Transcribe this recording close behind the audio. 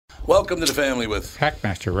Welcome to the family with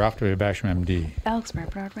Hackmaster Ralph W. Basham, MD. Alex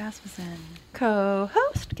Brad Rasmussen.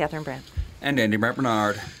 Co-host Catherine Brandt. And Andy Brett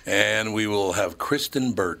Bernard. And we will have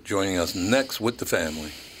Kristen Burt joining us next with the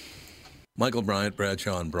family. Michael Bryant,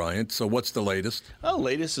 Bradshaw and Bryant. So what's the latest? Well, the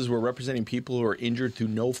latest is we're representing people who are injured through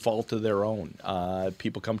no fault of their own.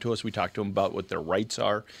 People come to us. We talk to them about what their rights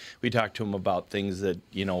are. We talk to them about things that,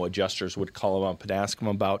 adjusters would call them up and ask them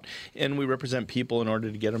about. And we represent people in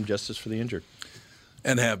order to get them justice for the injured.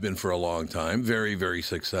 And have been for a long time. Very, very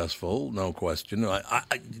successful, no question.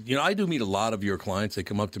 I do meet a lot of your clients. They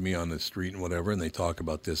come up to me on the street and whatever, and they talk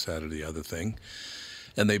about this, that, or the other thing.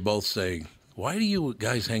 And they both say, why do you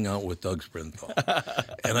guys hang out with Doug Sprinthal?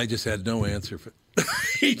 And I just had no answer for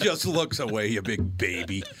He just looks away, you big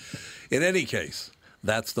baby. In any case,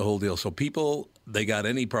 that's the whole deal. So people, they got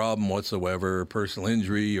any problem whatsoever, personal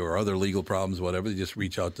injury or other legal problems, whatever, they just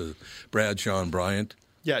reach out to Bradshaw and Bryant.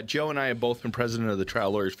 Yeah, Joe and I have both been president of the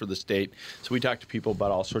trial lawyers for the state, so we talk to people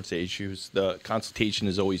about all sorts of issues. The consultation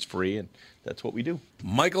is always free, and that's what we do.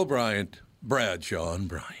 Michael Bryant, Bradshaw and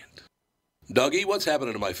Bryant. Dougie, what's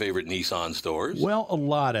happening to my favorite Nissan stores? Well, a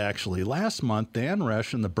lot, actually. Last month, Dan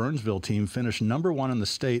Resch and the Burnsville team finished #1 in the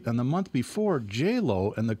state, and the month before,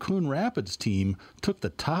 J-Lo and the Coon Rapids team took the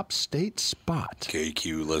top state spot.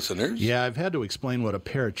 KQ listeners? Yeah, I've had to explain what a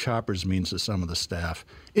pair of choppers means to some of the staff.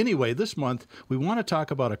 Anyway, this month, we want to talk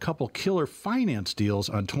about a couple killer finance deals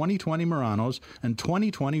on 2020 Muranos and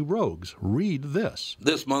 2020 Rogues. Read this.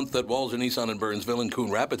 This month at Walzer Nissan in Burnsville and Coon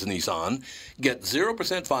Rapids Nissan, get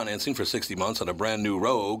 0% financing for 60 months on a brand new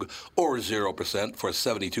Rogue or 0% for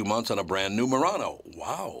 72 months on a brand new Murano.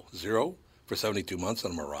 Wow, 0 for 72 months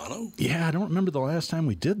on a Murano? Yeah, I don't remember the last time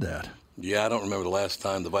we did that. Yeah, I don't remember the last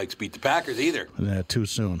time the Vikes beat the Packers either. Too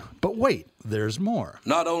soon. But wait, there's more.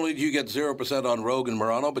 Not only do you get 0% on Rogue and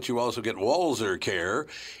Murano, but you also get Walzer Care.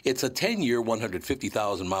 It's a 10-year,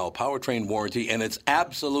 150,000-mile powertrain warranty, and it's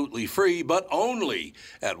absolutely free, but only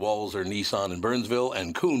at Walzer Nissan in Burnsville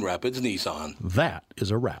and Coon Rapids Nissan. That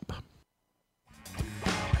is a wrap.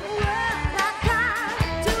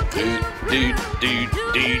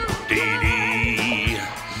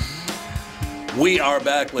 We are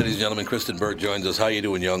back, ladies and gentlemen. Kristen Burt joins us. How you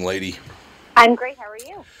doing, young lady? I'm great. How are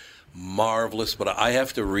you? Marvelous, but I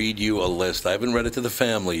have to read you a list. I haven't read it to the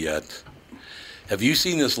family yet. Have you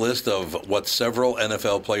seen this list of what several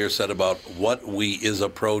NFL players said about what we is a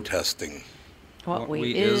protesting? What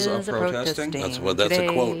we is a protesting. That's a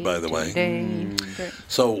quote, by the way.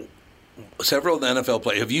 So, several of the NFL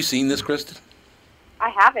players. Have you seen this, Kristen? I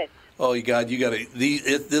haven't. Oh, you got to.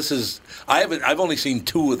 This is. I've only seen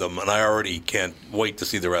 2 of them, and I already can't wait to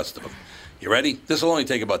see the rest of them. You ready? This will only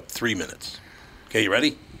take about 3 minutes. Okay, you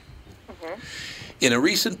ready? Mm-hmm. In a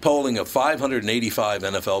recent polling of 585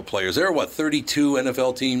 NFL players, there are 32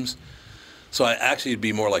 NFL teams. So it'd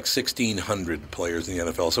be more like 1,600 players in the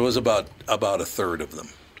NFL. So it was about a third of them.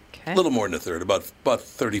 Okay. A little more than a third, about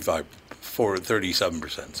 37%,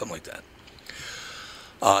 something like that.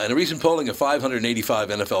 In a recent polling of 585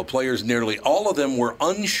 NFL players, nearly all of them were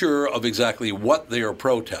unsure of exactly what they are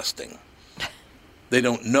protesting. They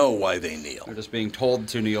don't know why they kneel. They're just being told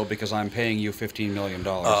to kneel because I'm paying you $15 million.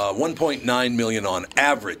 $1.9 million on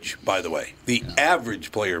average, by the way. The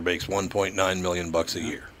average player makes $1.9 million a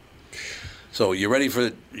year. So you ready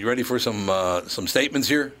for some statements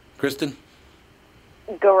here, Kristen?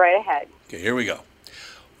 Go right ahead. Okay, here we go.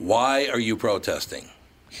 Why are you protesting?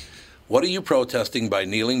 What are you protesting by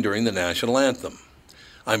kneeling during the national anthem?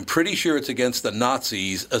 I'm pretty sure it's against the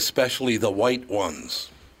Nazis, especially the white ones.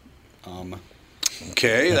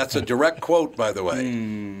 Okay, that's a direct quote, by the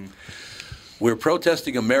way. We're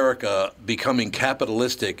protesting America becoming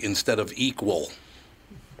capitalistic instead of equal.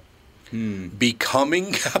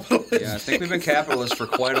 Becoming capitalistic? Yeah, I think we've been capitalists for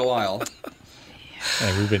quite a while.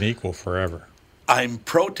 And we've been equal forever. I'm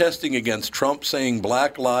protesting against Trump saying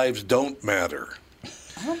black lives don't matter.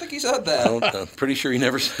 I don't think he said that. I'm pretty sure he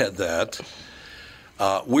never said that.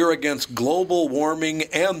 We're against global warming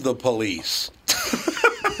and the police.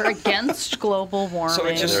 We're against global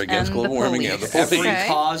warming. So they're against global warming and the police. Every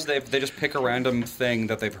cause, they just pick a random thing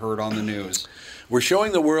that they've heard on the news. We're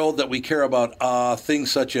showing the world that we care about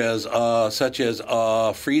things such as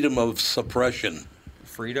freedom of suppression.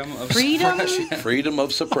 Freedom of suppression. Freedom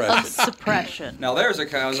of suppression. Now there's a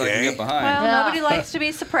cause I can get behind. Well, nobody likes to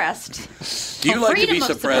be suppressed. Do you like to be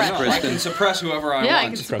suppressed, Kristen? I can suppress whoever I want. Yeah, I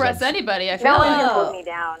can suppress anybody. I feel No one like. can put me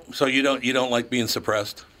down. So you don't like being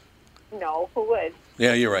suppressed? No, who would?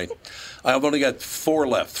 Yeah, you're right. I've only got 5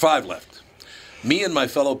 left. Me and my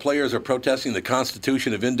fellow players are protesting the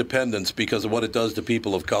Constitution of Independence because of what it does to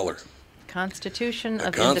people of color. Constitution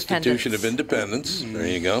of Independence. Independence. Constitution of Independence. There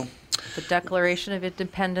you go. The Declaration of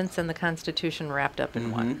Independence and the Constitution wrapped up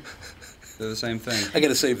in one. They're the same thing. I got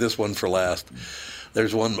to save this one for last.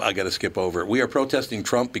 There's one I got to skip over. We are protesting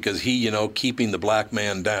Trump because he, keeping the black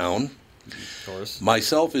man down. Of course.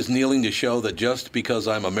 Myself is kneeling to show that just because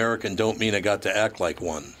I'm American don't mean I got to act like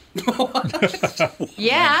one.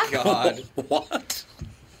 Yeah. God. What?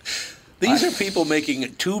 These are people making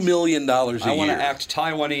 $2 million a year. I want to act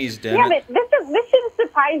Taiwanese, damn Yeah, it. but this shouldn't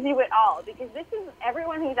surprise you at all, because this is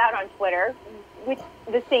everyone who's out on Twitter with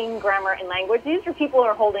the same grammar and language. These are people who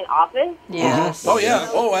are holding office. Yes. Oh, yeah.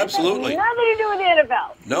 Oh, absolutely. It has nothing to do with the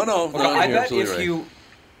NFL. No. Well, you're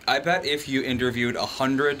I bet if you interviewed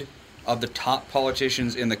 100 of the top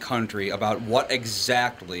politicians in the country about what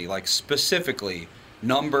exactly, like specifically,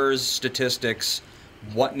 numbers, statistics,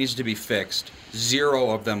 what needs to be fixed, 0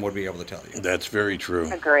 of them would be able to tell you. That's very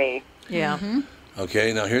true. Agree. Yeah.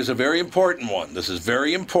 Okay, now here's a very important one. This is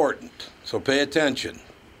very important, so pay attention.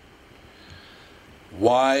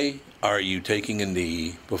 Why are you taking a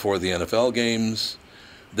knee before the NFL games?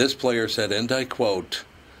 This player said, and I quote,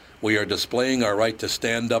 "We are displaying our right to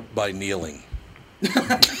stand up by kneeling."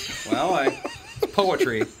 Well,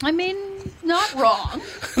 poetry. I mean, not wrong.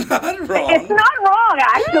 Not wrong. It's not wrong,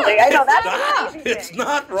 actually. I know that's Not- not it's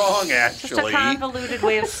not wrong, Just a actually. convoluted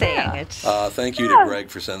way of saying it. Thank you to Greg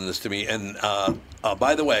for sending this to me. And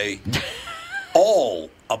by the way, all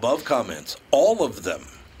above comments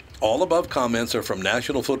are from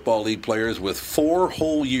National Football League players with 4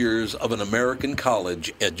 whole years of an American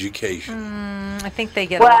college education. I think they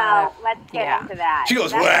get a lot Well, of... let's get yeah. into that. She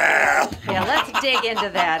goes, well. Yeah, let's dig into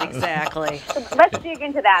that, exactly. Let's dig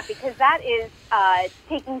into that, because that is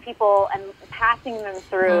taking people and passing them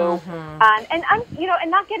through,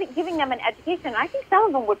 and not giving them an education. I think some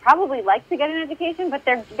of them would probably like to get an education, but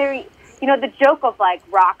they're very, the joke of like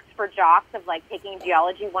rocks for jocks of like taking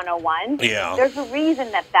geology 101. Yeah. There's a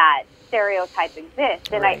reason that stereotype exists,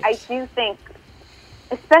 and Right. I do think,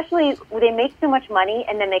 especially when they make so much money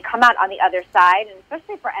and then they come out on the other side, and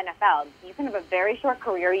especially for NFL, you can have a very short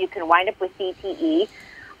career. You can wind up with CTE.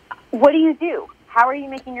 What do? How are you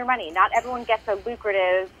making your money? Not everyone gets a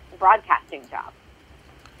lucrative broadcasting job.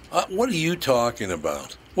 What are you talking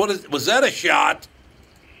about? Was that a shot?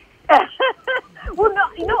 Well,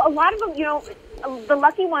 no, a lot of them, the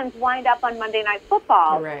lucky ones wind up on Monday Night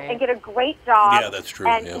Football Right. and get a great job. Yeah, that's true,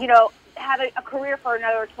 And, yeah. have a career for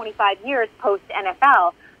another 25 years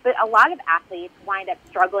post-NFL. But a lot of athletes wind up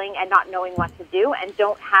struggling and not knowing what to do and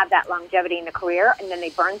don't have that longevity in the career, and then they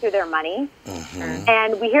burn through their money.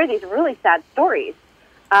 And we hear these really sad stories.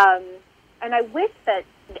 And I wish that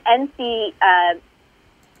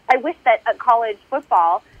college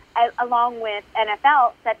football, along with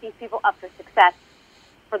NFL, set these people up for success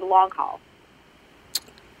for the long haul.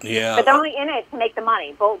 Yeah. But they're only in it to make the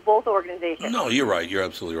money, both organizations. No, you're right. You're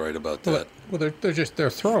absolutely right about that. Well, they're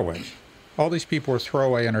throwaways. All these people are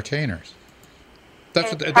throwaway entertainers.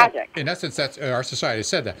 That's And it's tragic. in essence, that's our society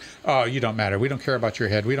said that. Oh, you don't matter. We don't care about your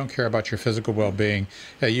head. We don't care about your physical well-being.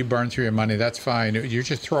 Hey, you burn through your money. That's fine. You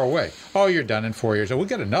just throw away. Oh, you're done in 4 years. Oh, we'll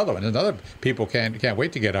get another one. Another people can't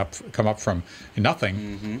wait to come up from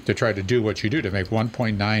nothing to try to do what you do to make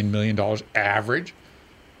 $1.9 million average.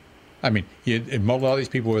 I mean, in a lot of these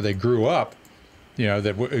people where they grew up,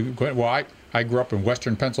 I grew up in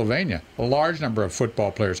Western Pennsylvania. A large number of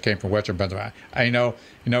football players came from Western Pennsylvania. I know,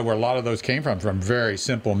 where a lot of those came from very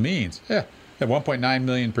simple means. Yeah, at 1.9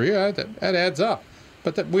 million per year, that adds up.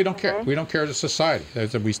 But we don't care. We don't care as a society.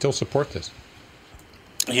 We still support this.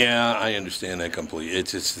 Yeah, I understand that completely.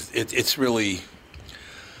 It's really,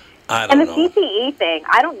 I don't And the know. CTE thing,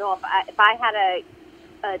 I don't know if I had a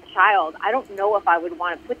child, I don't know if I would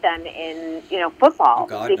want to put them in, football, Oh,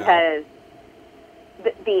 God, no. because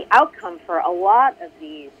the outcome for a lot of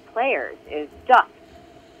these players is just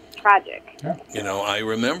tragic. I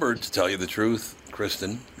remember, to tell you the truth,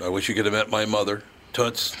 Kristen, I wish you could have met my mother,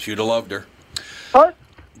 Toots. She'd have loved her.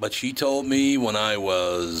 But she told me when I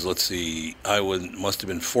was, must have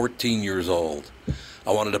been 14 years old. I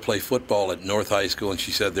wanted to play football at North High School, and she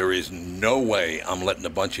said, there is no way I'm letting a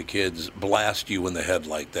bunch of kids blast you in the head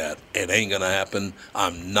like that. It ain't going to happen.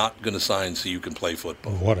 I'm not going to sign so you can play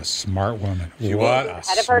football. What a smart woman. She What was. a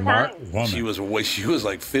Ahead of her smart time. woman. She was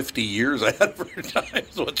like 50 years ahead of her time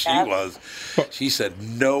is what she was. She said,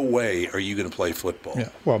 no way are you going to play football. Yeah.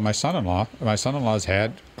 Well, my son-in-law's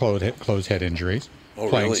had closed head injuries. Oh,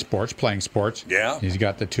 playing really? sports. Yeah. He's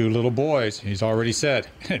got the 2 little boys. He's already said,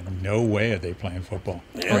 no way are they playing football.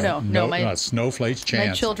 Yeah. Oh, no, not a snowflake's chance.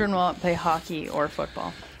 My children will not play hockey or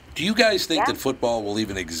football. Do you guys think Yeah. that football will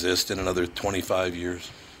even exist in another 25 years?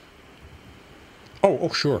 Oh,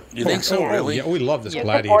 sure. You think so, really? Yeah, we love this You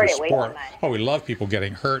gladiator support it way sport. too much. Oh, we love people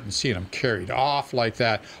getting hurt and seeing them carried off like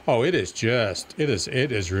that. Oh, it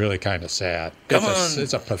is really kind of sad. Come on.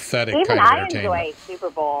 It's a pathetic Even kind of I entertainment. enjoy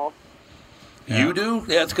Super Bowl. You do?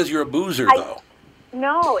 Yeah, it's because you're a boozer, I- though.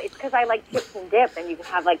 No, it's because I like chips and dip, and you can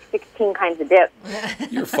have like 16 kinds of dip.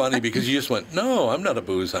 You're funny because you just went, no, I'm not a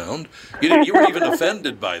booze hound. You weren't even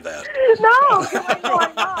offended by that. No,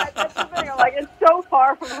 I'm not. That's the thing. I'm like, it's so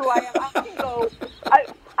far from who I am. I can go.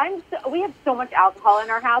 We have so much alcohol in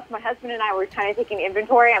our house. My husband and I were kind of taking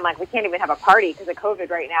inventory. I'm like, we can't even have a party because of COVID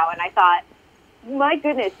right now. And I thought, my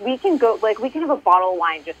goodness, we can go. Like, we can have a bottle of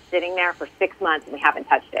wine just sitting there for 6 months and we haven't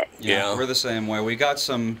touched it. Yeah. We're the same way. We got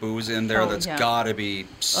some booze in there that's got to be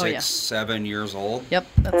 6, 7 years old. Yep,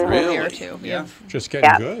 that's what we are Really? too. Yeah. Just getting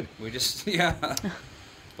good. We just,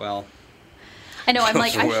 well, I know. I'm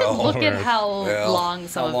like, I should look at how Well, long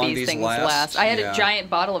some how of long these these things last. last. I had Yeah. a giant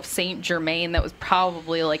bottle of Saint Germain that was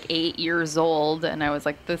probably like 8 years old, and I was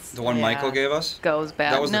like, "This." the one Michael gave us? goes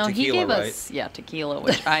back. That was the no, tequila, he gave right? us tequila,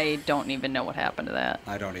 which I don't even know what happened to that.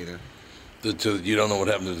 I don't either. You don't know what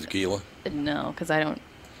happened to the tequila? No, because I don't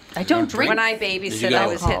drink. When I babysit, I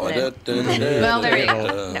was hitting it. Well, there you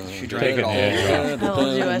go. She drank it all. I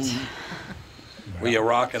will do it. Were you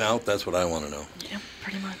rocking out? That's what I want to know. Yeah,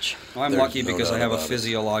 pretty much. Well, I'm There's lucky no because I doubt have a about it.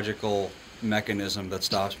 physiological mechanism that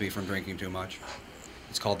stops me from drinking too much.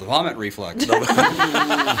 It's called the vomit reflex. There'll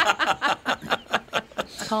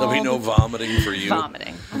be no vomiting for you.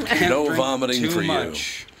 Vomiting. No Drink vomiting too for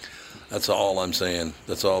much. you. That's all I'm saying.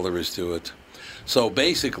 That's all there is to it. So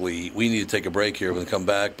basically, we need to take a break here when we come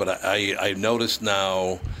back. But I noticed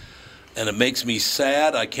now, and it makes me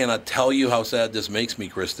sad. I cannot tell you how sad this makes me,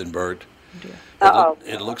 Kristen Burt.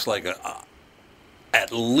 It looks like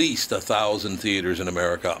at least 1,000 theaters in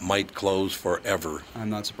America might close forever. I'm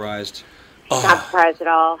not surprised. Not surprised at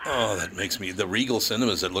all. Oh, that makes me. The Regal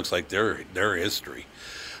Cinemas, it looks like their history.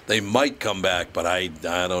 They might come back, but I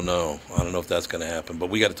don't know. I don't know if that's going to happen. But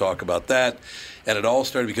we got to talk about that. And it all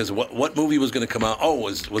started because what movie was going to come out? Oh,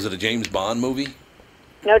 was it a James Bond movie?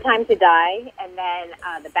 No Time to Die, and then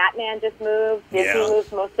the Batman just moved. Disney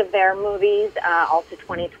moved most of their movies all to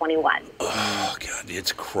 2021. Oh, God,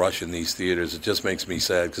 it's crushing these theaters. It just makes me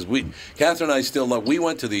sad because Catherine and I still love. We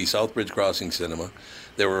went to the Southbridge Crossing Cinema.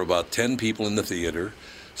 There were about 10 people in the theater,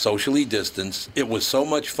 socially distanced. It was so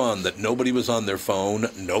much fun that nobody was on their phone,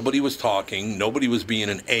 nobody was talking, nobody was being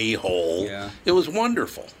an a-hole. Yeah. It was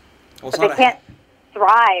wonderful. Well, it's But not they can't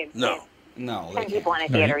thrive No. with No. 10 They can't. people in a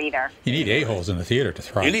theater either. You need a-holes in the theater to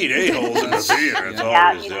thrive. You need a-holes in the theater. That's all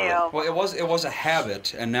Yeah, there is you to do. it. Well, it was a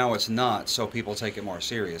habit, and now it's not, so people take it more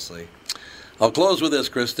seriously. I'll close with this,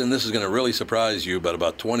 Kristen. This is going to really surprise you, but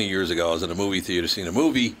about 20 years ago, I was in a movie theater seeing a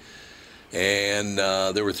movie, and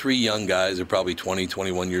there were 3 young guys. They're probably 20,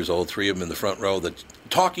 21 years old, 3 of them in the front row, that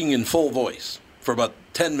talking in full voice for about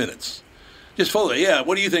 10 minutes. Just full of, yeah,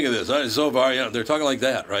 what do you think of this? So far, they're talking like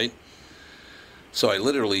that, right? So I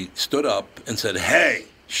literally stood up and said, hey,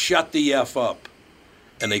 shut the F up.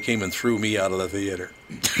 And they came and threw me out of the theater.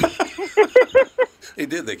 They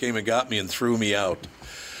did. They came and got me and threw me out.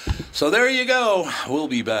 So there you go. We'll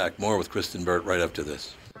be back. More with Kristen Burt right after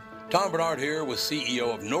this. Tom Bernard here with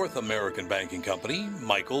CEO of North American Banking Company,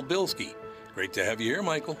 Michael Bilski. Great to have you here,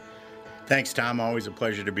 Michael. Thanks, Tom. Always a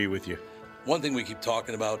pleasure to be with you. One thing we keep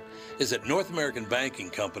talking about is that North American Banking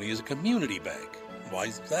Company is a community bank. Why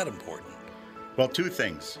is that important? Well, 2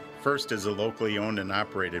 things. First, as a locally owned and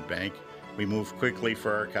operated bank, we move quickly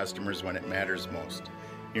for our customers when it matters most.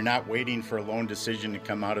 You're not waiting for a loan decision to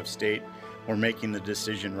come out of state. We're making the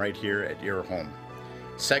decision right here at your home.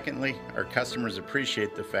 Secondly, our customers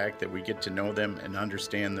appreciate the fact that we get to know them and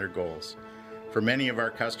understand their goals. For many of our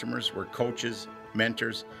customers, we're coaches,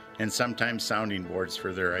 mentors, and sometimes sounding boards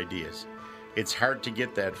for their ideas. It's hard to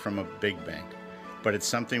get that from a big bank, but it's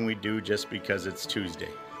something we do just because it's Tuesday.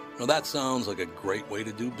 Well, that sounds like a great way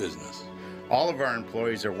to do business. All of our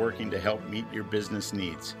employees are working to help meet your business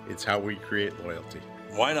needs. It's how we create loyalty.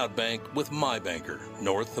 Why not bank with my banker,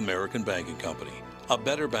 North American Banking Company? A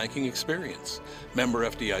better banking experience. Member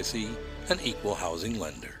FDIC, an equal housing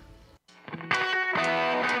lender.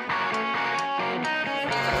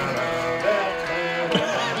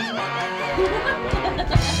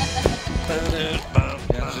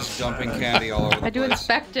 Yeah, just dumping candy all over the I do place.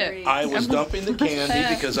 inspect it. I was dumping the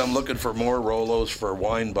candy because I'm looking for more Rolos for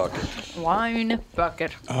Wine Bucket. Wine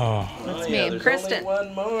bucket. Oh, That's yeah, me. there's Kristen. only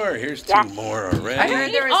one more. Here's 2 more I already.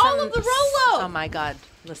 heard there was all some, of the Rolo. Oh my God!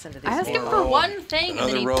 Listen to these. I asked him names. for one thing, and then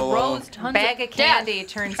he Another Rolo. throws tons Bag of death. candy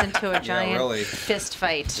turns into a giant really. fist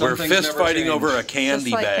fight. Some We're things fist never fighting change. over a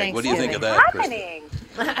candy Just like bag. What do you think of that, What's Kristen?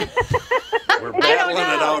 happening? We're battling it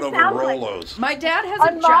out over Sounds like- Rolos. My dad has On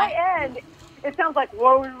a my giant. end, it sounds like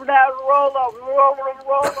whoa, that Rolo.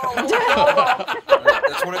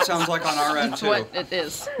 That's what it sounds like on our end That's too. what it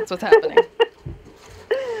is. That's what's happening.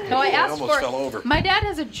 No, I asked almost for. fell over. My dad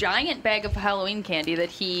has a giant bag of Halloween candy that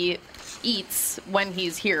he eats when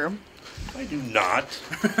he's here. I do not.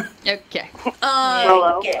 Okay.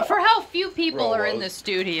 Rolo. For how few people are in Rolos. the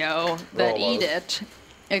studio that Rolos. eat it,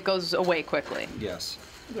 it goes away quickly. Yes.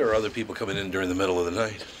 There are other people coming in during the middle of the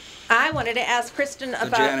night. I wanted to ask Kristen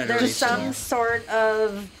about janitor there's eats them some all. sort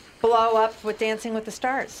of blow up with Dancing with the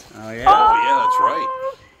Stars. Oh yeah. Oh, yeah, that's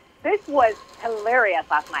right. This was hilarious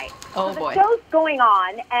last night. Oh, So boy. The show's going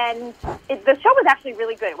on, and the show was actually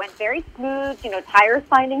really good. It went very smooth. Tyra's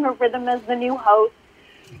finding her rhythm as the new host.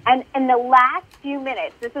 And in the last few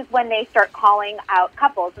minutes, this is when they start calling out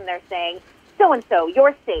couples, and they're saying, so-and-so,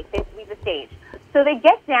 you're safe. They leave the stage. So they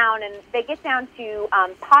get down to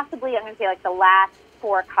possibly, I'm going to say, like the last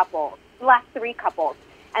three couples.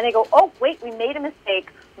 And they go, oh, wait, we made a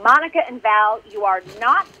mistake. Monica and Val, you are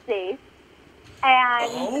not safe.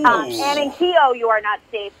 And Ann and Keo, you are not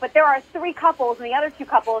safe. But there are three couples, and the other two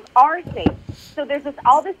couples are safe. So there's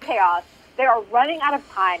all this chaos. They are running out of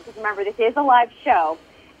time, because remember, this is a live show.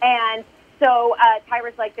 And so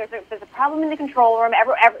Tyra's like, there's a problem in the control room.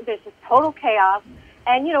 There's just total chaos.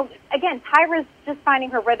 And, again, Tyra's just finding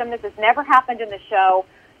her rhythm. This has never happened in the show.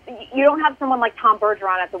 You don't have someone like Tom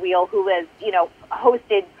Bergeron at the wheel who has,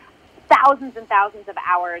 hosted thousands and thousands of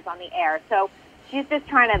hours on the air. So she's just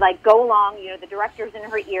trying to, go along. The director's in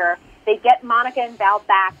her ear. They get Monica and Val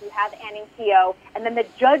back. You have Ann and Keo. And then the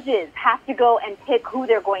judges have to go and pick who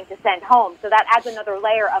they're going to send home. So that adds another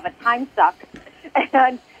layer of a time suck.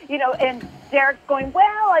 And, and Derek's going,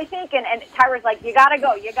 well, I think, and Tyra's like, you gotta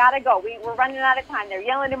go. We're running out of time. They're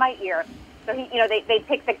yelling in my ear. So they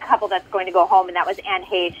pick the couple that's going to go home, and that was Anne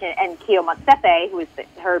Heche and Keo Motsepe, who was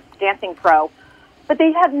her dancing pro. But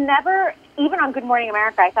they have never, even on Good Morning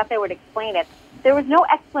America, I thought they would explain it. There was no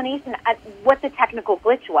explanation at what the technical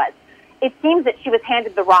glitch was. It seems that she was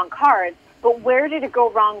handed the wrong cards, but where did it go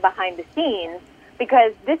wrong behind the scenes?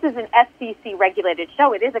 Because this is an FCC-regulated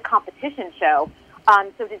show. It is a competition show.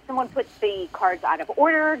 So did someone put the cards out of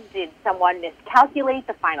order? Did someone miscalculate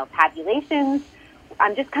the final tabulations?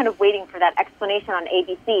 I'm just kind of waiting for that explanation on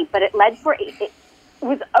ABC. But it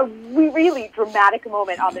was a really dramatic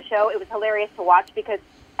moment on the show. It was hilarious to watch because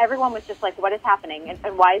everyone was just like, what is happening?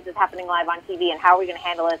 And why is this happening live on TV? And how are we going to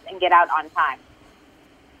handle this and get out on time?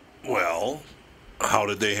 Well, how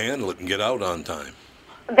did they handle it and get out on time?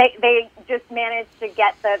 They just managed to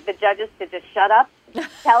get the judges to just shut up,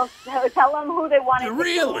 tell them who they wanted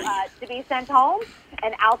to be sent home,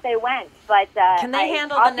 and out they went. But can they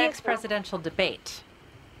handle the next presidential debate?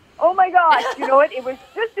 Oh my gosh! You know what? It was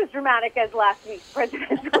just as dramatic as last week's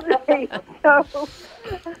presidential debate. So,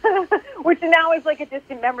 which now is like a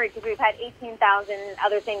distant memory because we've had 18,000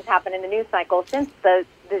 other things happen in the news cycle since the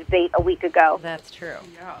debate a week ago. That's true.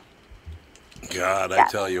 Yeah. God, I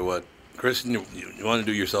tell you what. Kristen, you want to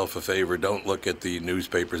do yourself a favor. Don't look at the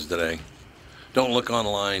newspapers today. Don't look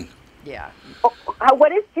online. Yeah.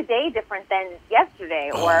 What is today different than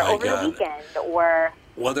yesterday or over God. the weekend or...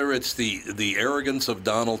 Whether it's the arrogance of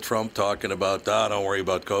Donald Trump talking about, don't worry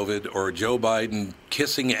about COVID, or Joe Biden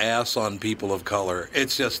kissing ass on people of color.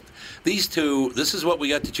 It's just, these two, this is what we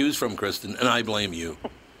got to choose from, Kristen, and I blame you.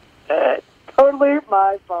 Totally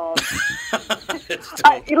my fault.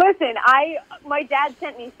 Listen, my dad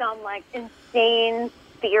sent me some insane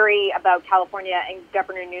theory about California and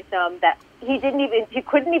Governor Newsom that he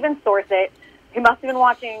couldn't even source it. He must have been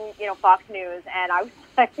watching, Fox News, and I was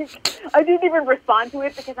like, I didn't even respond to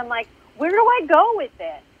it because I'm like, where do I go with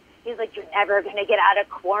this? He's like, you're never going to get out of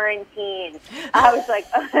quarantine. I was like,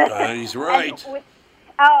 he's right.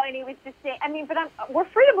 And he was just saying, but we're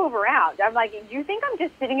free to move around. I'm like, you think I'm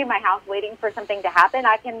just sitting in my house waiting for something to happen?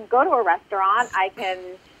 I can go to a restaurant. I can,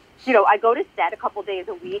 I go to set a couple days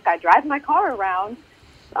a week. I drive my car around.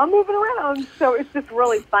 I'm moving around. So it's just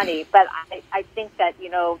really funny. But I think that,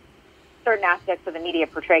 certain aspects of the media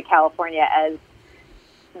portray California as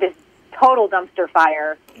this total dumpster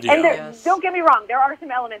fire. Yeah. And don't get me wrong, there are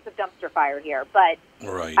some elements of dumpster fire here, but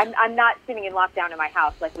right. I'm not sitting in lockdown in my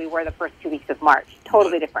house like we were the first 2 weeks of March.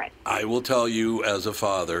 Totally different. I will tell you as a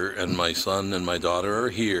father, and my son and my daughter are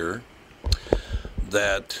here,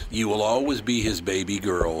 that you will always be his baby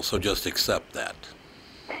girl, so just accept that.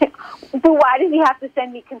 But why does he have to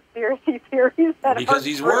send me conspiracy theories? Because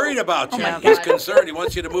he's worried about you. my He's God. concerned. He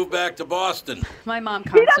wants you to move back to Boston. My mom He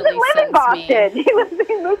constantly doesn't live in Boston. me.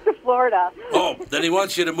 He moved to Florida. Oh, then he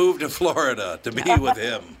wants you to move to Florida to be with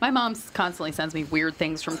him. My mom constantly sends me weird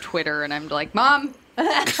things from Twitter, and I'm like, Mom,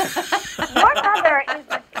 Your brother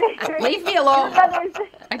is. Leave me alone. Your brother's-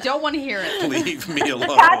 I don't want to hear it. Leave me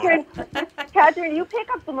alone. Catherine, you pick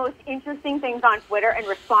up the most interesting things on Twitter and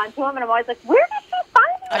respond to them, and I'm always like, where did she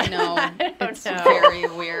find them? I know. It's know. very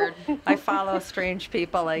weird. I follow strange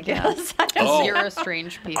people, I guess. Oh. You're a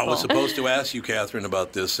strange people. I was supposed to ask you, Catherine,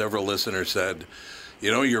 about this. Several listeners said, you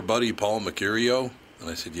know your buddy Paul Mercurio? And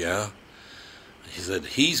I said, yeah. He said,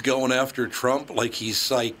 he's going after Trump like he's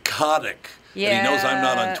psychotic. And he knows I'm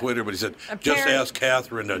not on Twitter, but he said, just ask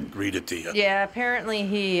Catherine to read it to you. Yeah, apparently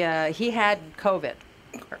he had COVID.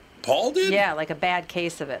 Paul did? Yeah, like a bad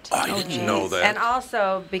case of it. I didn't know that. And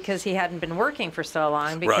also because he hadn't been working for so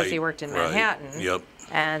long because he worked in Manhattan. Yep.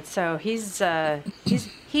 And so he's a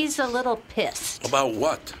little pissed. About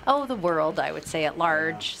what? Oh, the world, I would say, at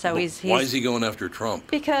large. So he's Why is he going after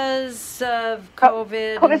Trump? because of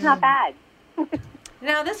COVID. COVID's not bad.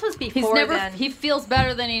 Now this was before then. He feels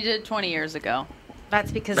better than he did 20 years ago.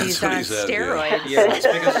 That's because That's he's what on he said, steroids. Yeah, it's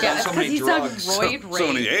because he's Yeah, on so many he's drugs. on roid rage.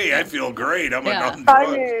 So many, hey, I feel great. I'm Yeah. on I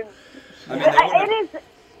drugs. mean, I mean, they wouldn't- it is.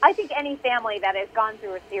 I think any family that has gone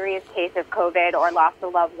through a serious case of COVID or lost a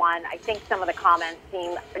loved one, I think some of the comments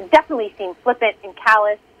definitely seem flippant and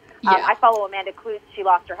callous. Yeah. I follow Amanda Klutz. She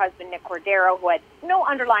lost her husband, Nick Cordero, who had no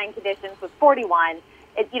underlying conditions, was 41.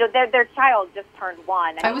 Their child just turned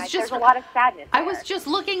 1. There's a lot of sadness I there. was just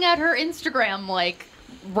looking at her Instagram, like,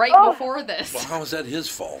 right before this. Well, how is that his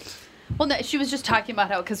fault? Well, no, she was just talking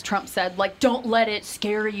about how, because Trump said, like, don't let it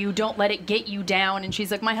scare you, don't let it get you down. And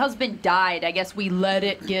she's like, my husband died. I guess we let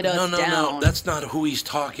it get us down. No. That's not who he's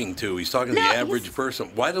talking to. He's talking to the average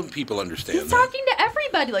person. Why don't people understand He's that? talking to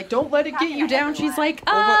everybody. Like, don't let it get you down. She's like,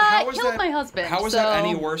 Well, but how I is killed that- my husband. How is so. that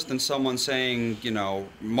any worse than someone saying,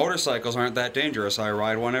 motorcycles aren't that dangerous? I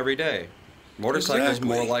ride one every day. Motorcycles Exactly.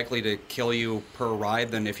 more likely to kill you per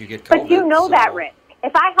ride than if you get COVID. But you know so- that risk.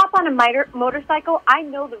 If I hop on a motorcycle, I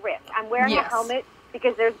know the risk. I'm wearing a Yes. helmet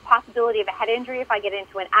because there's a possibility of a head injury if I get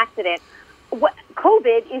into an accident.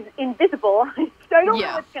 COVID is invisible, so I don't know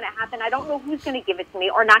what's going to happen. I don't know who's going to give it to me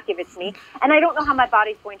or not give it to me, and I don't know how my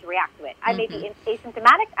body's going to react to it. I may be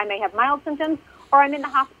asymptomatic, I may have mild symptoms, or I'm in the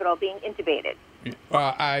hospital being intubated.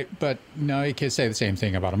 But no, you can't say the same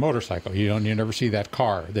thing about a motorcycle. You never see that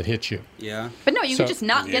car that hits you. Yeah. But no, you So- can just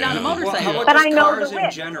not get on a Yeah. motorcycle. Well, how about But just I know cars the in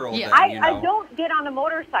risk. general? Yeah. Then, I don't get on a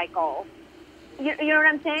motorcycle. You know what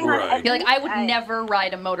I'm saying? Right. You're like, I would never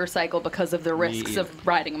ride a motorcycle because of the risks either. of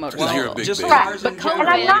riding a Well, motorcycle. you're a big just baby. cars But in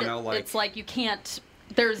COVID, general, it's like you can't.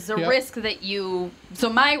 There's a Yep. risk that you. So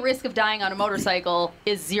my risk of dying on a motorcycle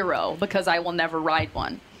is 0 because I will never ride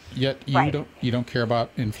one. Yet Right. you don't care about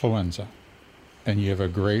influenza, and you have a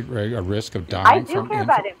risk of dying I do from care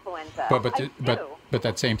about influenza. But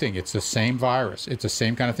that same thing. It's the same virus. It's the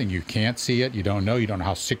same kind of thing. You can't see it. You don't know. You don't know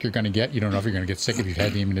how sick you're going to get. You don't know if you're going to get sick if you've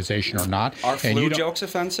had the immunization or not. Are And flu you don't- jokes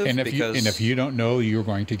offensive? And Because if you don't know you're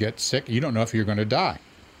going to get sick, you don't know if you're going to die.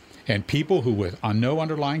 And people who with no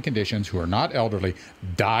underlying conditions, who are not elderly,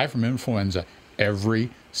 die from influenza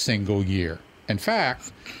every single year. In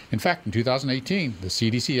fact, in 2018, the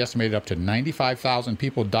CDC estimated up to 95,000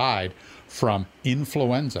 people died from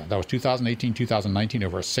influenza. That was 2018, 2019,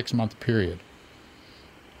 over a 6-month period.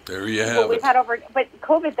 There you Well, have we've it. had but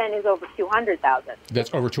COVID then is over 200,000. That's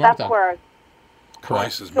over That's 200,000. where.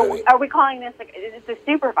 Twice as So many. are we calling this it's a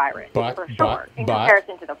super virus for sure in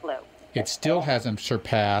comparison to the flu? It still hasn't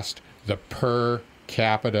surpassed the per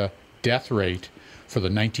capita death rate for the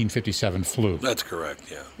 1957 flu. That's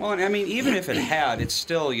correct, yeah. Well, I mean, even if it had, it's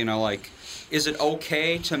still, is it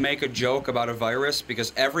okay to make a joke about a virus?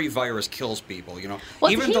 Because every virus kills people,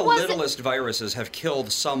 Well, even he the wasn't- littlest viruses have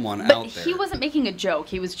killed someone But out there. he wasn't making a joke.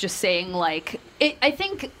 He was just saying, like,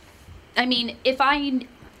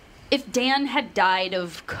 if Dan had died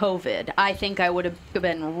of COVID, I think I would have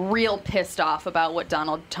been real pissed off about what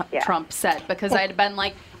Donald Trump said, because I'd have been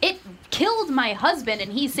like, it killed my husband,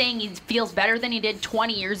 and he's saying he feels better than he did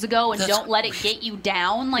 20 years ago, and don't let it get you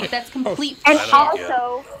down. Like, that's complete And shit.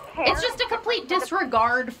 also, It's just a complete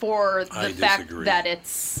disregard for the I fact disagree. that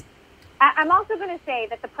it's... I'm also going to say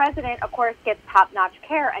that the president, of course, gets top-notch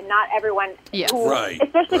care, and not everyone who Right,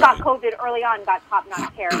 especially got COVID early on got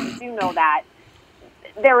top-notch care. We do know that.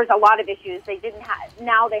 There was a lot of issues. They didn't have.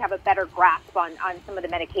 Now they have a better grasp on some of the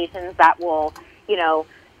medications that will,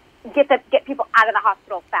 get people out of the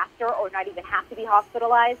hospital faster, or not even have to be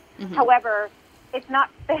hospitalized. Mm-hmm. However, it's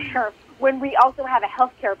not fair when we also have a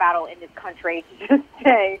healthcare battle in this country to just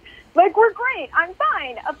say, like, we're great, I'm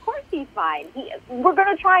fine. Of course he's fine. We're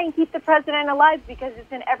going to try and keep the president alive because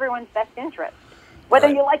it's in everyone's best interest, whether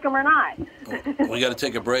Right. you like him or not. We got to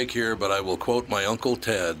take a break here, but I will quote my Uncle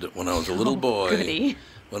Ted when I was a little boy. Goody.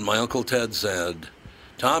 When my Uncle Ted said,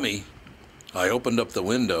 Tommy, I opened up the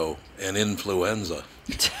window and influenza.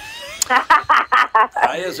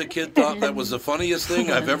 I, as a kid, thought that was the funniest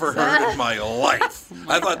thing I've ever heard in my life.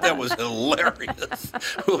 I thought that was hilarious.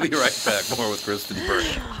 We'll be right back. More with Kristen Burke.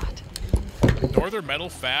 Northern Metal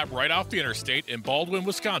Fab, right off the interstate in Baldwin,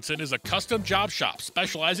 Wisconsin, is a custom job shop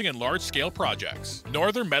specializing in large-scale projects.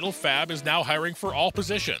 Northern Metal Fab is now hiring for all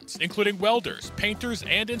positions, including welders, painters,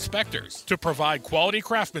 and inspectors, to provide quality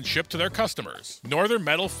craftsmanship to their customers. Northern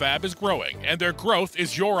Metal Fab is growing, and their growth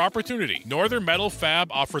is your opportunity. Northern Metal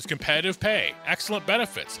Fab offers competitive pay, excellent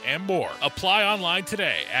benefits, and more. Apply online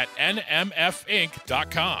today at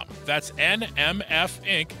nmfinc.com. That's nmfinc.com.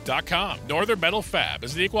 Northern Metal Fab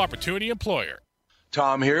is an equal opportunity employer.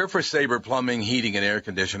 Tom here for Sabre Plumbing, Heating, and Air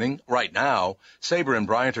Conditioning. Right now, Sabre and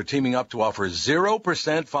Bryant are teaming up to offer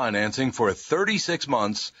 0% financing for 36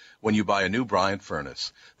 months when you buy a new Bryant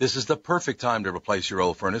furnace. This is the perfect time to replace your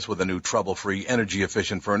old furnace with a new trouble-free,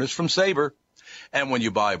 energy-efficient furnace from Sabre. And when you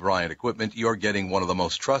buy Bryant equipment, you're getting one of the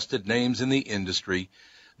most trusted names in the industry.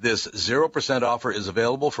 This 0% offer is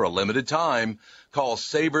available for a limited time. Call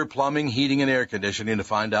Sabre Plumbing, Heating, and Air Conditioning to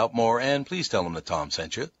find out more, and please tell them that Tom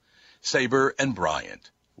sent you. Sabre and Bryant,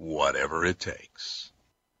 whatever it takes.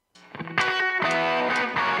 I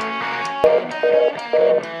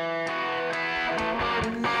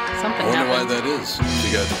wonder why that is.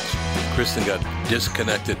 Kristen got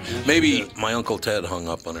disconnected. Maybe my Uncle Ted hung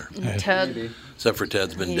up on her. Ted. Except for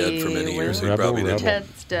Ted's been dead for many years. He probably didn't.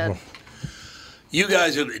 Ted's dead. You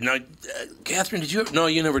guys, now, Catherine, did you? No,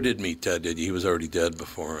 you never did meet Ted, did you? He was already dead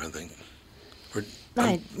before, I think.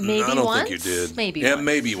 Maybe I don't once? think you did. Maybe yeah, once.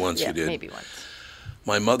 maybe once you did. Maybe once.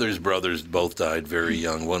 My mother's brothers both died very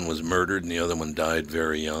young. One was murdered, and the other one died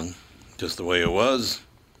very young. Just the way it was.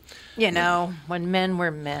 You know, when men were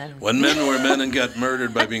men. When men were men and got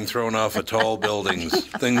murdered by being thrown off of tall buildings,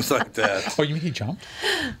 things like that. Oh, you mean he jumped?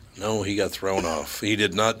 No, he got thrown off. He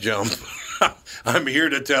did not jump. I'm here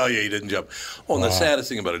to tell you he didn't jump. Oh, and the saddest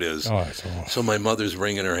thing about it is, so my mother's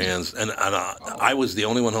wringing her hands, and I was the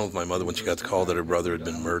only one home with my mother when she got the call that her brother had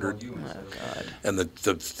been murdered. Oh, God. And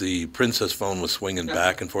the princess phone was swinging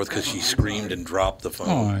back and forth because she screamed and dropped the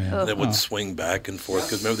phone. Oh, yeah. And it would swing back and forth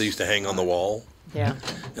because remember they used to hang on the wall? Yeah.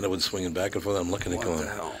 And it would swing back and forth. I'm looking at it going,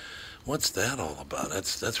 what's that all about?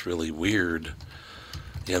 That's really weird,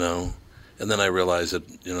 you know? And then I realized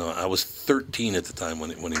that, you know, I was 13 at the time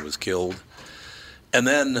when he was killed. And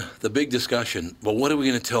then the big discussion, well, what are we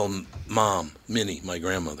going to tell Mom, Minnie, my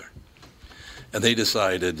grandmother? And they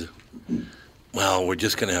decided, well, we're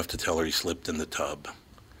just going to have to tell her he slipped in the tub.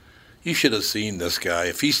 You should have seen this guy.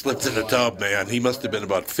 If he slipped in the tub, man, he must have been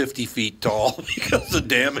about 50 feet tall because the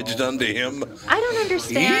damage done to him. I don't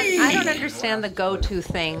understand the go-to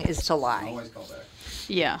thing is to lie.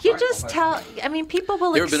 Yeah. You just tell, I mean, people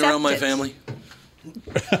will You ever accept been around my it. family?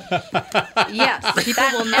 Yes. People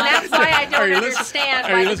will not. And that's why I Are don't you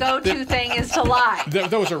understand why the go-to thing is to lie.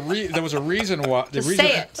 There was a reason why.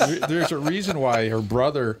 Say it. There's a reason why her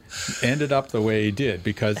brother ended up the way he did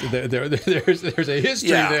because there's a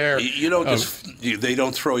history there. You don't they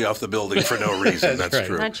don't throw you off the building for no reason. That's right.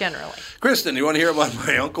 true. Not generally. Kristen, you want to hear about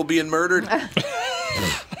my uncle being murdered?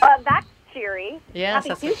 That's cheery. Yes, Happy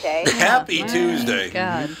that's Tuesday. Happy Tuesday.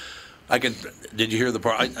 God. Did you hear the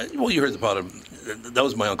part? Well, you heard the part of. That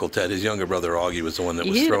was my Uncle Ted. His younger brother Augie was the one that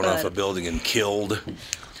was thrown off a building and killed.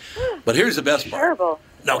 But here's the best part. Terrible.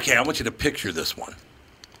 Okay, I want you to picture this one.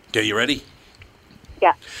 Okay, you ready?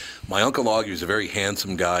 Yeah. My Uncle Augie was a very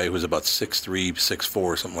handsome guy who was about 6'3",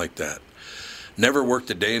 6'4", something like that. Never worked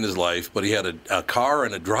a day in his life, but he had a car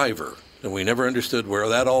and a driver. And we never understood where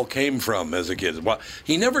that all came from as a kid.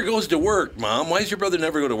 He never goes to work, Mom. Why does your brother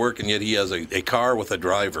never go to work and yet he has a car with a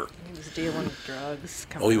driver? He was dealing drugs.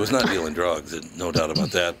 He was not dealing drugs, no doubt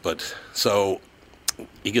about that. But so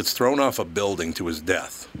he gets thrown off a building to his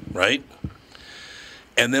death, right?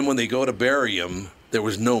 And then when they go to bury him, there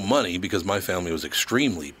was no money because my family was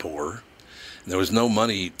extremely poor. And there was no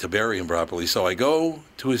money to bury him properly. So I go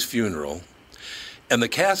to his funeral, and the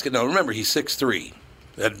casket, now remember, he's 6'3",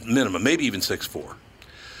 at minimum, maybe even 6'4".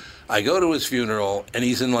 I go to his funeral, and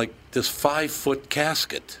he's in like this 5-foot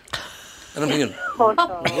casket. And I'm thinking, what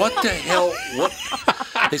the hell? What?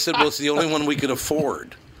 They said, well, it's the only one we could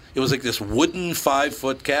afford. It was like this wooden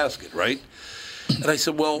 5-foot casket, right? And I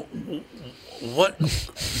said, well, what?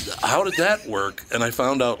 How did that work? And I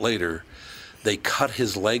found out later they cut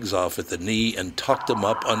his legs off at the knee and tucked him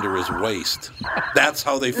up under his waist. That's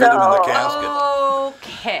how they fit him in the casket.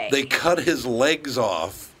 Okay. They cut his legs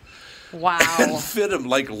off. Wow. And fit him,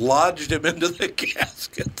 like lodged him into the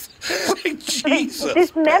casket. Like, Jesus.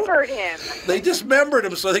 Dismembered him. They dismembered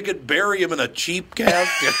him so they could bury him in a cheap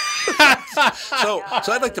casket. So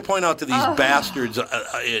I'd like to point out to these bastards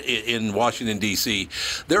in Washington, D.C.,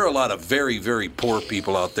 there are a lot of very, very poor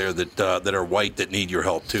people out there that are white that need your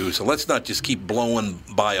help, too. So let's not just keep blowing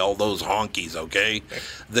by all those honkies, okay?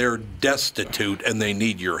 They're destitute, and they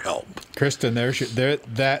need your help. Kristen,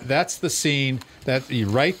 that's the scene. That you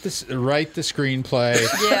write the screenplay,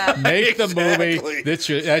 make the movie. That's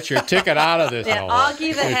your ticket out of this. Yeah,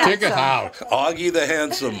 Augie the Handsome. Ticket out. Augie the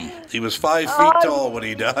Handsome. He was 5 feet tall when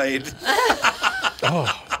he died.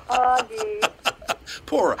 Augie.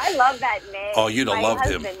 Poor. I love that name. Oh, you'd have loved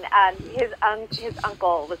him. His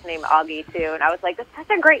uncle was named Augie too, and I was like, "That's such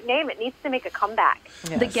a great name. It needs to make a comeback."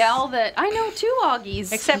 Yes. The gal that I know two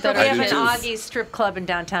Augies, except for we have an Augie's strip club in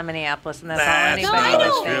downtown Minneapolis, and that's all anybody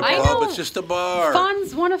knows. I know. It's just a bar.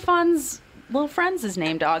 One of Fon's little friends is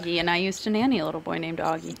named Augie, and I used to nanny a little boy named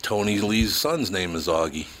Augie. Tony Lee's son's name is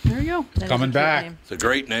Augie. There you go. Coming back. Name. It's a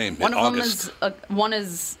great name. One of them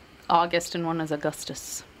is August, and one is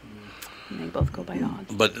Augustus. And they both go by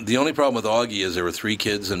Augie. But the only problem with Augie is there were 3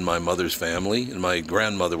 kids in my mother's family, and my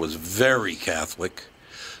grandmother was very Catholic.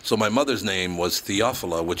 So my mother's name was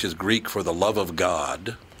Theophila, which is Greek for the love of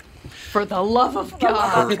God. For the love of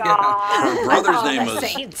God. Her brother's name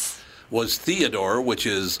was Theodore, which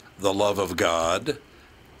is the love of God.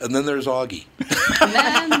 And then there's Augie. And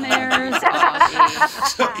then there's Augie.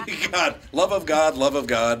 So you got love of God,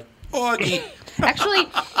 Augie. Actually,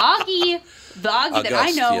 Augie... The Augie that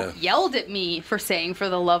I know yeah. yelled at me for saying "for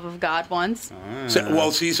the love of God" once.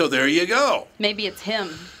 So there you go. Maybe it's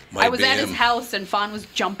him. Might I was be at him. his house, and Fawn was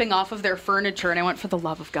jumping off of their furniture, and I went, "For the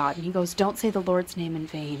love of God," and he goes, "Don't say the Lord's name in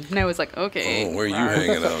vain." And I was like, "Okay." Oh, where are you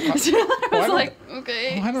hanging out? I was like,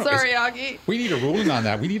 "Okay, sorry, Augie." We need a ruling on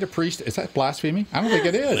that. We need a priest. Is that blasphemy? I don't think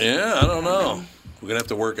it is. Yeah, I don't know. We're gonna have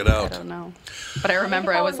to work it out. I don't know. But I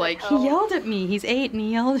remember I was like, he yelled at me. He's 8, and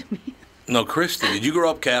he yelled at me. No, Kristen, did you grow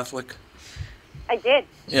up Catholic? I did.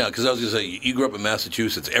 Yeah, because I was going to say, you grew up in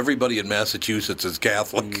Massachusetts. Everybody in Massachusetts is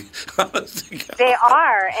Catholic. They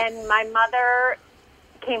are, and my mother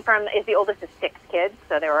is the oldest of 6 kids,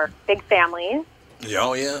 so there were big families.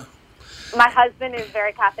 Oh, yeah. My husband is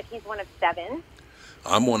very Catholic. He's one of 7.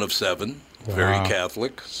 I'm one of 7. Wow. Very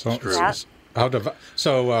Catholic. So, yeah.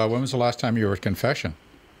 When was the last time you were at confession?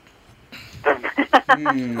 It's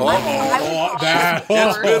been a while.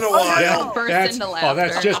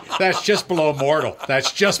 That's just below mortal.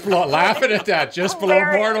 That's just below laughing at that. Just below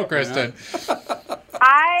mortal, Kristen.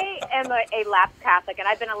 I am a lapsed Catholic, and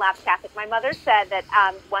I've been a lapsed Catholic. My mother said that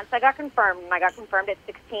once I got confirmed, at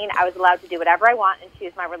 16, I was allowed to do whatever I want and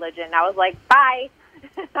choose my religion. And I was like, bye.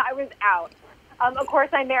 I was out. Of course,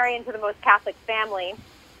 I marry into the most Catholic family,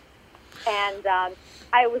 and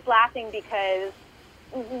I was laughing because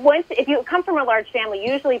if you come from a large family,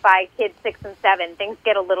 usually by kids 6 and 7, things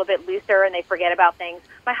get a little bit looser and they forget about things.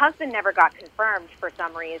 My husband never got confirmed for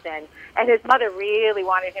some reason, and his mother really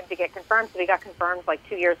wanted him to get confirmed, so he got confirmed like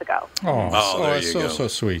 2 years ago. That's so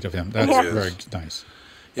sweet of him. That's very nice.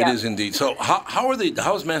 It is indeed. So how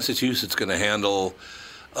is Massachusetts going to handle,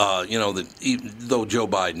 though Joe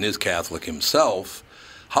Biden is Catholic himself,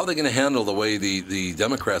 how are they going to handle the way the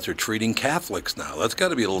Democrats are treating Catholics now? That's got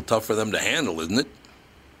to be a little tough for them to handle, isn't it?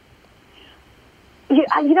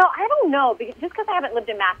 I don't know, because I haven't lived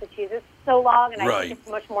in Massachusetts so long, and I think it's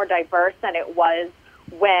much more diverse than it was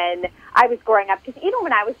when I was growing up. Because even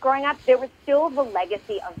when I was growing up, there was still the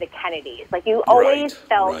legacy of the Kennedys. Like, you always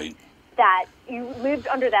felt that you lived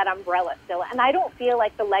under that umbrella still. And I don't feel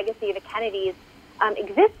like the legacy of the Kennedys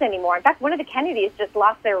exists anymore. In fact, one of the Kennedys just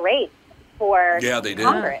lost their race for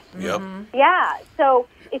Congress. Yep. Yeah, so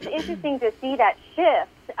it's interesting to see that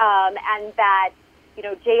shift, and that,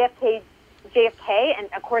 JFK, and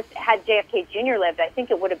of course, had JFK Jr. lived, I think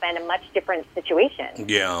it would have been a much different situation.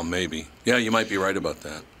 Yeah, maybe. Yeah, you might be right about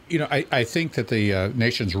that. I think that the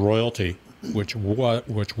nation's royalty, which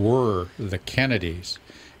were the Kennedys,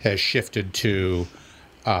 has shifted to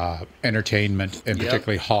entertainment and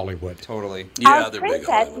particularly Hollywood. Totally. Yeah, they're big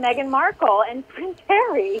Princess Meghan Markle and Prince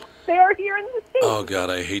Harry, they are here in the States. Oh, God,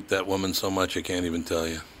 I hate that woman so much I can't even tell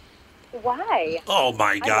you. Why? Oh,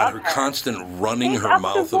 my God, her constant running her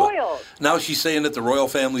mouth. Now she's saying that the royal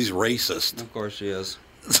family's racist. Of course she is.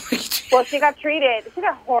 Well, she got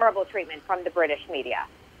horrible treatment from the British media.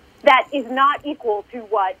 That is not equal to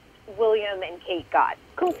what William and Kate got.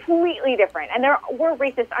 Completely different. And there were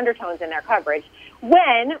racist undertones in their coverage.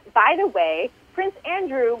 When, by the way, Prince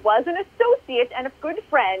Andrew was an associate and a good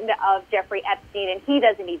friend of Jeffrey Epstein, and he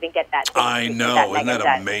doesn't even get that. I know. Isn't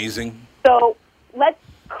that amazing? So let's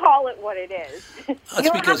call it what it is. That's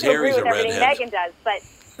because Harry's a redhead. Meghan does, but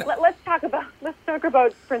let's talk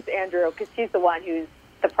about Prince Andrew, because she's the one who's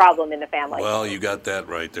the problem in the family. Well, you got that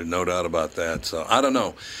right. There's no doubt about that. So I don't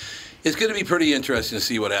know. It's going to be pretty interesting to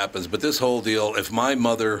see what happens. But this whole deal, if my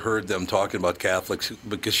mother heard them talking about Catholics,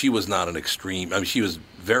 because she was not an extreme, I mean, she was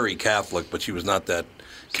very Catholic, but she was not that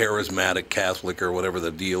charismatic Catholic or whatever the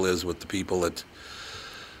deal is with the people that,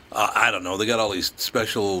 I don't know, they got all these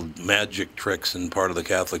special magic tricks in part of the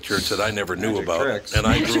Catholic Church that I never knew about. Tricks. And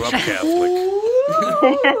I grew up Catholic.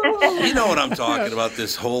 You know what I'm talking about,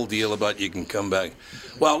 this whole deal about you can come back.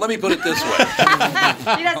 Well, let me put it this way.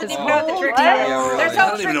 He doesn't even know what the trick is. There's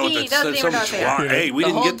no trick. He doesn't even know what the trick is. Hey, we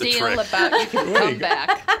didn't get the trick. The whole deal about you can come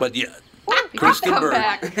back. But yeah, Kristen come Berg,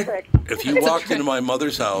 back. if you walked into my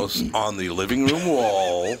mother's house, on the living room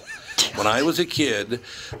wall, when I was a kid,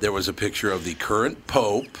 there was a picture of the current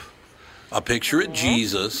Pope, a picture of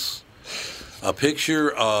Jesus, a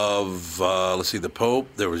picture of, the Pope,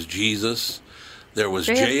 there was Jesus, there was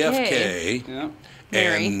JFK, Yeah.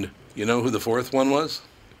 and you know who the fourth one was?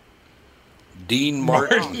 Dean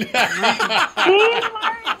Martin. Dean Martin.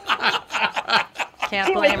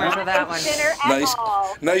 Can't blame her for that one.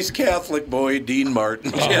 Nice Catholic boy, Dean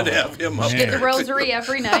Martin. She had to have him up Did there. the rosary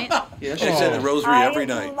every night. Yeah, she said the rosary every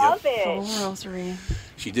night. I love Yep. it. Oh, rosary.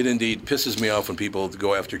 She did indeed. Pisses me off when people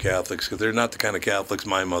go after Catholics, because they're not the kind of Catholics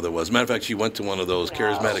my mother was. Matter of fact, she went to one of those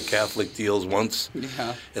charismatic Catholic deals once,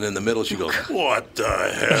 and in the middle she goes, "What the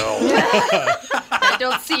hell?" I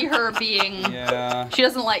don't see her being. Yeah. She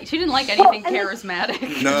didn't like anything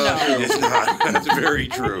charismatic. No, she did not. That's very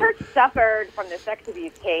And the true. church suffered from the sex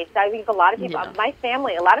abuse case. I think a lot of people, a lot of my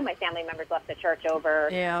family members left the church over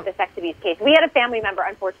the sex abuse case. We had a family member,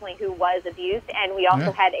 unfortunately, who was abused, and we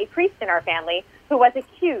also had a priest in our family who was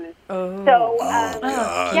accused. Oh. So, God.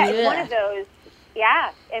 it's one of those.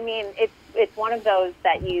 Yeah, I mean, it's one of those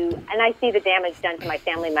that and I see the damage done to my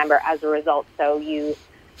family member as a result. So you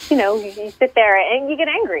sit there and you get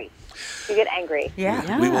angry.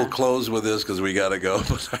 Yeah. We will close with this because we got to go.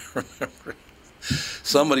 But I remember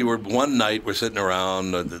one night we're sitting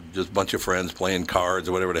around, just a bunch of friends playing cards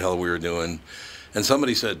or whatever the hell we were doing, and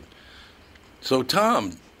somebody said, "So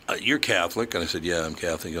Tom, you're Catholic?" And I said, "Yeah, I'm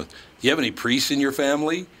Catholic." He goes, "Do you have any priests in your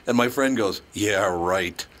family?" And my friend goes, "Yeah,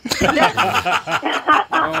 right." Not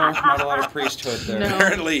a lot of priesthood there. No.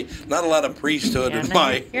 Apparently, not a lot of priesthood in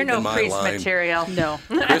my You're no in my priest line. material. No.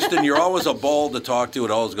 Kristen, you're always a ball to talk to.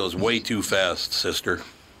 It always goes way too fast, sister.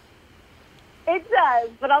 It does,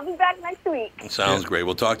 but I'll be back next week. Sounds great.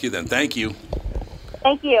 We'll talk to you then. Thank you.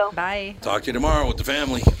 Thank you. Bye. Talk to you tomorrow with the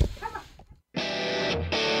family.